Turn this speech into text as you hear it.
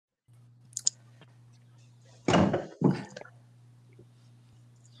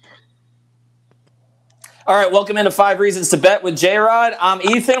All right, welcome into 5 Reasons to Bet with JRod. I'm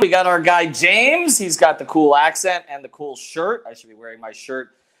Ethan. We got our guy James. He's got the cool accent and the cool shirt. I should be wearing my shirt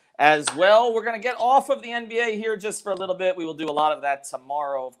as well. We're going to get off of the NBA here just for a little bit. We will do a lot of that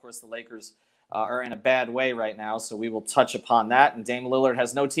tomorrow. Of course, the Lakers are in a bad way right now, so we will touch upon that. And Dame Lillard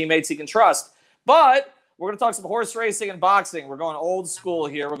has no teammates he can trust. But we're going to talk some horse racing and boxing. We're going old school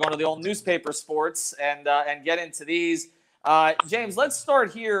here. We're going to the old newspaper sports and get into these. James, let's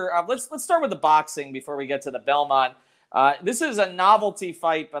start here. Let's start with the boxing before we get to the Belmont. This is a novelty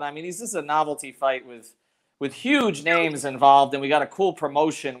fight, but I mean, this is a novelty fight with huge names involved, and we got a cool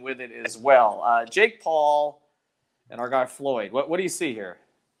promotion with it as well. Jake Paul and our guy Floyd. What do you see here?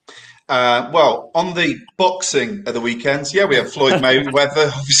 Well, on the boxing of the weekends, yeah, we have Floyd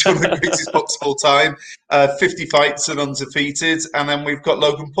Mayweather, obviously one of the greatest boxers of all time, 50 fights and undefeated, and then we've got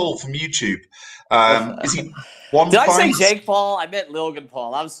Logan Paul from YouTube. Is he one Did fight? I say Jake Paul? I meant Logan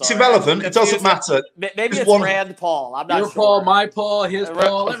Paul. I'm sorry. It's irrelevant. It doesn't matter. Maybe it's Rand Paul. I'm not Your sure. Paul, my Paul, his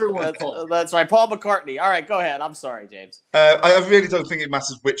Paul, everyone's Paul. That's right. Paul McCartney. All right, go ahead. I'm sorry, James. I really don't think it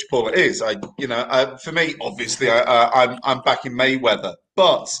matters which Paul it is. For me, obviously, I'm backing Mayweather,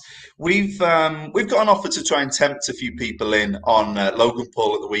 but we've got an offer to try and tempt a few people in on Logan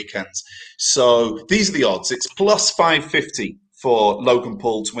Paul at the weekends. So these are the odds. It's plus 550 for Logan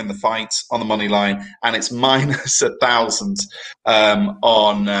Paul to win the fight on the money line, and it's minus 1,000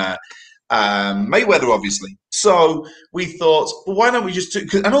 on Mayweather, obviously. So we thought, well, why don't we just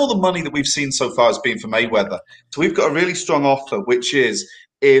do, and all the money that we've seen so far has been for Mayweather. So we've got a really strong offer, which is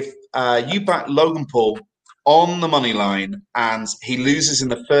if you back Logan Paul on the money line and he loses in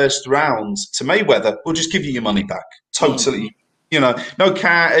the first round to Mayweather, we'll just give you your money back. Totally. No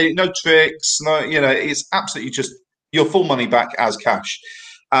tricks, it's absolutely just your full money back as cash.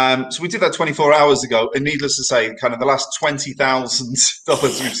 So we did that 24 hours ago, and needless to say, kind of the last $20,000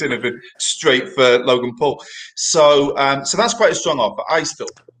 we've seen have been straight for Logan Paul. So that's quite a strong offer. I still,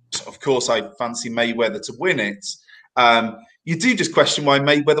 of course, I fancy Mayweather to win it. You do just question why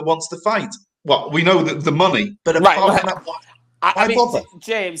Mayweather wants to fight. Well, we know that the money, but apart from that, why bother?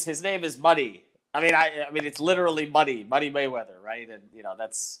 James, his name is Muddy. I mean, it's literally Muddy Mayweather, right? And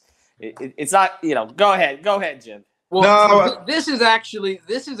that's it's not. Go ahead, Jim. Well, no, this is actually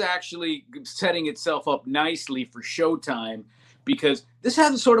setting itself up nicely for Showtime, because this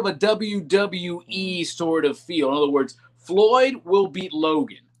has a sort of a WWE sort of feel. In other words, Floyd will beat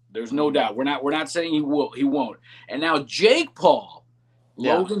Logan. There's no doubt. We're not saying he will. He won't. And now Jake Paul,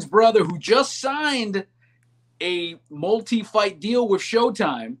 Logan's brother, who just signed a multi-fight deal with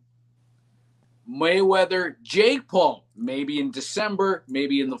Showtime. Mayweather, Jake Paul, maybe in December,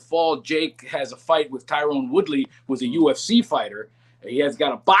 maybe in the fall. Jake has a fight with Tyrone Woodley, who's a UFC fighter. He has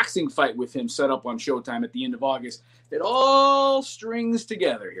got a boxing fight with him set up on Showtime at the end of August. It all strings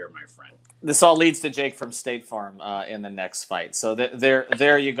together here, my friend. This all leads to Jake from State Farm in the next fight. So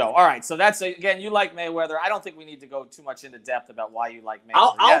there you go. All right. So that's, again, you like Mayweather. I don't think we need to go too much into depth about why you like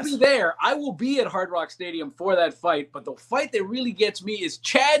Mayweather. I'll be there. I will be at Hard Rock Stadium for that fight. But the fight that really gets me is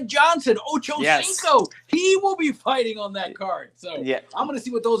Chad Johnson, Ocho Cinco. Yes. He will be fighting on that card. So I'm going to see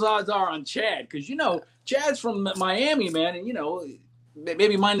what those odds are on Chad. Because, Chad's from Miami, man. And,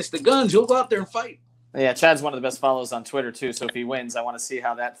 maybe minus the guns, he'll go out there and fight. Yeah, Chad's one of the best follows on Twitter, too. So if he wins, I want to see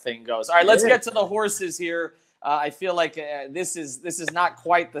how that thing goes. All right, let's get to the horses here. I feel like this is not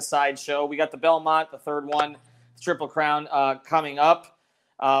quite the sideshow. We got the Belmont, the third one, Triple Crown coming up.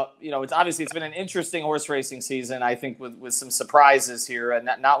 It's been an interesting horse racing season, I think, with some surprises here, and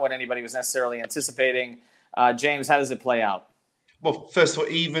not what anybody was necessarily anticipating. James, how does it play out? Well, first of all,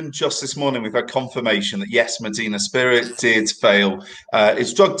 even just this morning, we've had confirmation that, yes, Medina Spirit did fail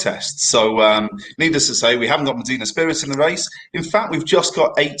its drug test. So needless to say, we haven't got Medina Spirit in the race. In fact, we've just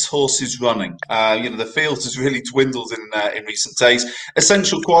got 8 horses running. The field has really dwindled in recent days.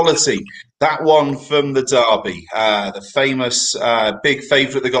 Essential Quality, that one from the Derby, the famous big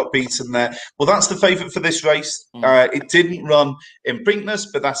favourite that got beaten there. Well, that's the favourite for this race. It didn't run in Preakness,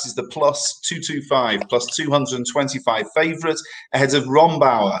 but that is the plus 225, plus 225 favourite, ahead of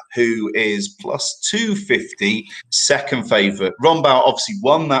Rombauer, who is plus 250, second favourite. Rombauer obviously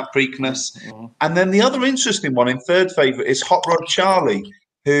won that Preakness. And then the other interesting one in third favourite is Hot Rod Charlie,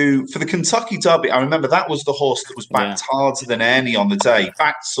 who, for the Kentucky Derby, I remember that was the horse that was backed harder than any on the day,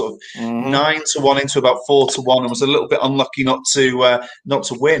 backed sort of 9-1 into about 4-1, and was a little bit unlucky not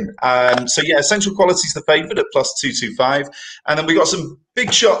to win. Essential Quality is the favourite at plus 225, and then we got some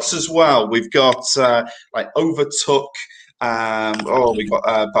big shots as well. We've got Overtook. We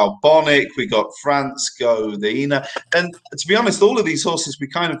got Balbonic, we got France Godina, and to be honest, all of these horses we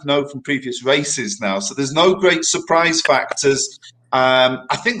kind of know from previous races now, so there's no great surprise factors.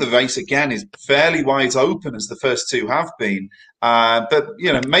 I think the race again is fairly wide open as the first two have been, but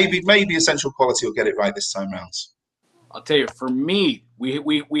maybe Essential Quality will get it right this time round. I'll tell you, for me,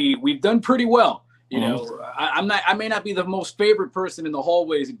 we've done pretty well. I may not be the most favorite person in the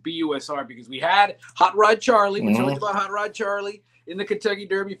hallways at BUSR because we had Hot Rod Charlie. We told you about Hot Rod Charlie in the Kentucky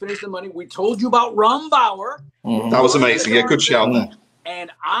Derby, finished the money. We told you about Rumbauer. That was amazing. Yeah, good shout there.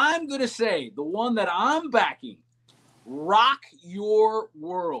 And I'm going to say the one that I'm backing, Rock Your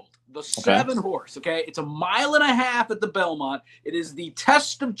World, the 7-horse. Okay, it's 1.5 miles at the Belmont. It is the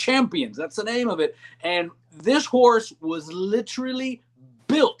Test of Champions. That's the name of it. And this horse was literally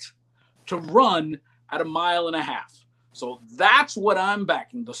built to run at 1.5 miles. So that's what I'm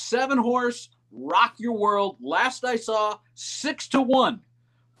backing. The 7-horse, Rock Your World. Last I saw, 6-1.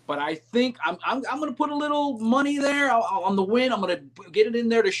 But I think I'm going to put a little money there on the win. I'm going to get it in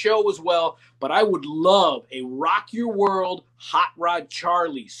there to show as well. But I would love a Rock Your World Hot Rod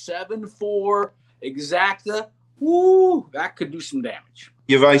Charlie 7-4 exacta. Woo, that could do some damage.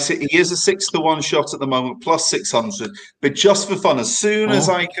 You're right. He is a 6-1 shot at the moment, plus 600. But just for fun, as soon as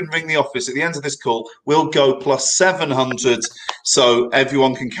I can ring the office at the end of this call, we'll go plus 700 so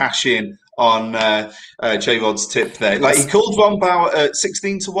everyone can cash in on JRod's tip there. Like he called Rumbauer at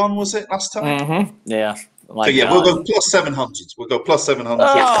 16-1, was it last time? Yeah. So yeah, we'll go plus 700. We'll go plus 700.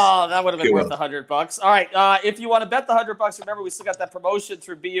 Oh, that would have been worth $100. All right. If you want to bet the $100, remember we still got that promotion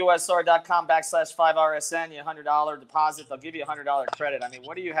through busr.com/5RSN. You $100 deposit. They'll give you $100 credit. I mean,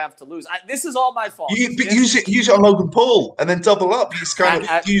 what do you have to lose? This is all my fault. Use it on Logan Paul and then double up. You just kind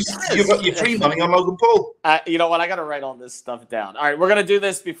of use your free money on Logan Paul. You know what? I got to write all this stuff down. All right, we're gonna do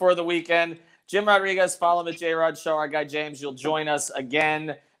this before the weekend. Jim Rodriguez, follow him at JRod Show. Our guy James, you'll join us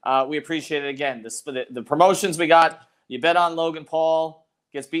again. We appreciate it again. The promotions we got. You bet on Logan Paul,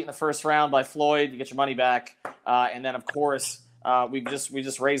 gets beat in the first round by Floyd. You get your money back, and then of course we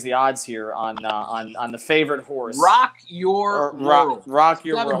just raised the odds here on the favorite horse. Rock Your World. Rock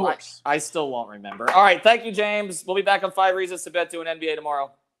Your World. I still won't remember. All right, thank you, James. We'll be back on 5 Reasons to Bet doing NBA tomorrow.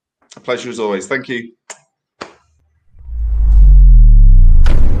 A pleasure as always. Thank you.